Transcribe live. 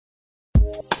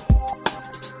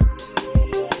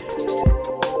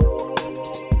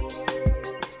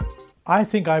I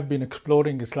think I've been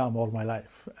exploring Islam all my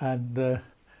life, and the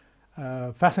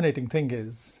fascinating thing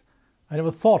is I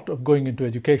never thought of going into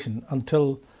education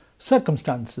until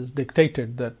circumstances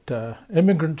dictated that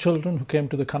immigrant children who came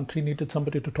to the country needed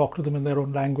somebody to talk to them in their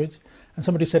own language, and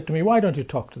somebody said to me, "Why don't you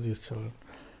talk to these children?"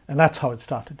 And that's how it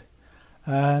started.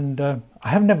 And I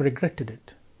have never regretted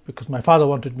it, because my father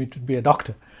wanted me to be a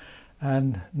doctor,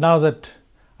 and now that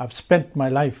I've spent my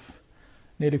life,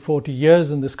 nearly 40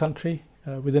 years in this country,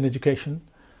 within education,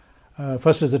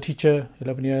 first as a teacher,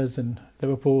 11 years in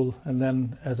Liverpool, and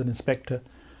then as an inspector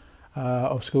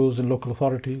of schools and local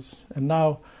authorities. And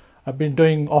now I've been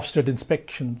doing Ofsted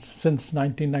inspections since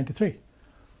 1993.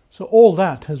 So all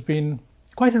that has been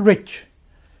quite a rich,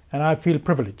 and I feel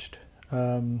privileged,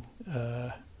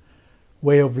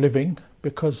 way of living,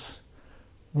 because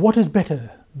what is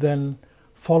better than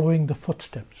following the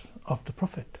footsteps of the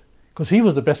Prophet? Because he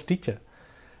was the best teacher.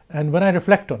 And when I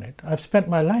reflect on it, I've spent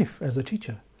my life as a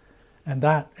teacher, and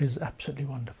that is absolutely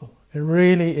wonderful. It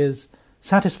really is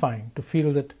satisfying to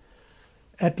feel that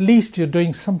at least you're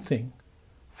doing something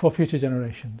for future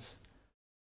generations.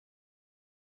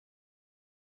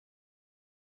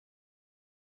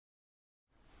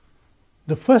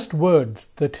 The first words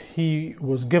that he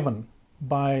was given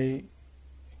by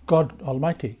God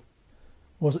Almighty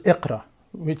was Iqra,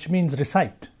 which means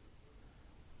recite.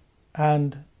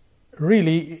 And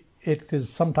really, it is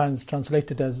sometimes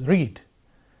translated as read.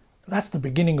 That's the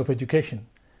beginning of education.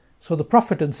 So the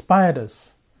Prophet inspired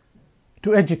us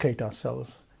to educate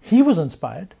ourselves. He was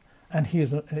inspired, and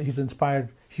he's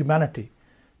inspired humanity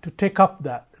to take up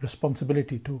that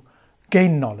responsibility to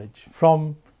gain knowledge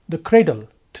from the cradle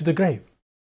to the grave.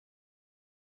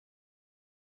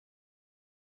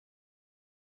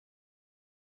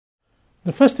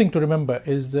 The first thing to remember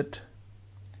is that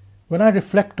when I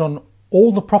reflect on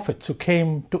all the prophets who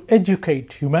came to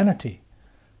educate humanity,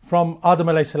 from Adam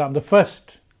alayhi salam, the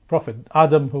first prophet,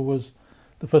 Adam, who was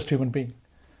the first human being,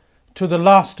 to the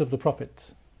last of the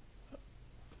prophets,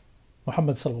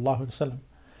 Muhammad sallallahu alaihi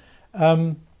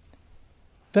wasallam,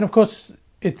 then of course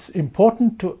it's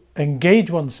important to engage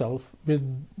oneself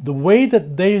with the way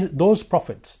that those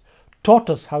prophets taught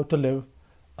us how to live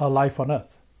a life on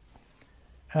earth.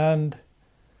 And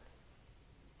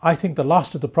I think the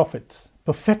last of the prophets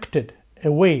perfected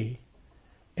a way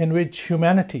in which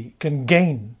humanity can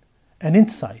gain an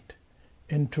insight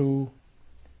into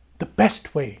the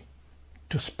best way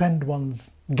to spend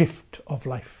one's gift of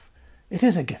life. It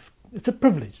is a gift. It's a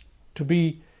privilege to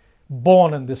be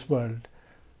born in this world,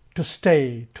 to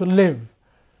stay, to live,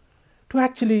 to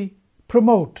actually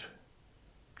promote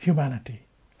humanity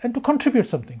and to contribute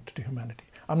something to humanity.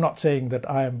 I'm not saying that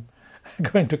I am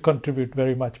going to contribute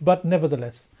very much, but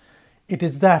nevertheless, it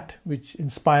is that which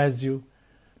inspires you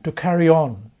to carry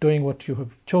on doing what you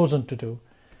have chosen to do,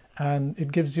 and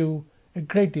it gives you a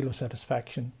great deal of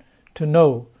satisfaction to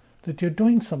know that you're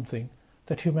doing something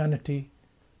that humanity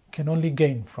can only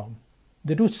gain from.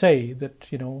 They do say that,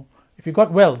 if you've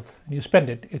got wealth and you spend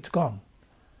it, it's gone.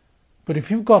 But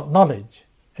if you've got knowledge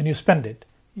and you spend it,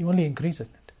 you only increase it.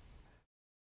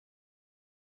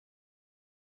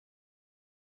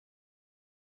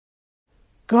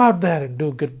 Go out there and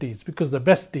do good deeds, because the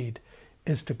best deed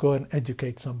is to go and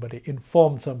educate somebody,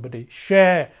 inform somebody,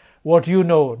 share what you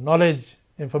know, knowledge,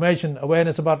 information,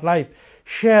 awareness about life.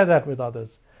 Share that with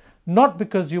others. Not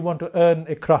because you want to earn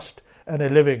a crust and a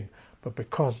living, but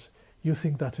because you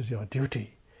think that is your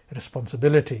duty,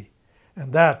 responsibility.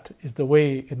 And that is the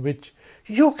way in which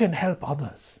you can help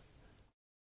others.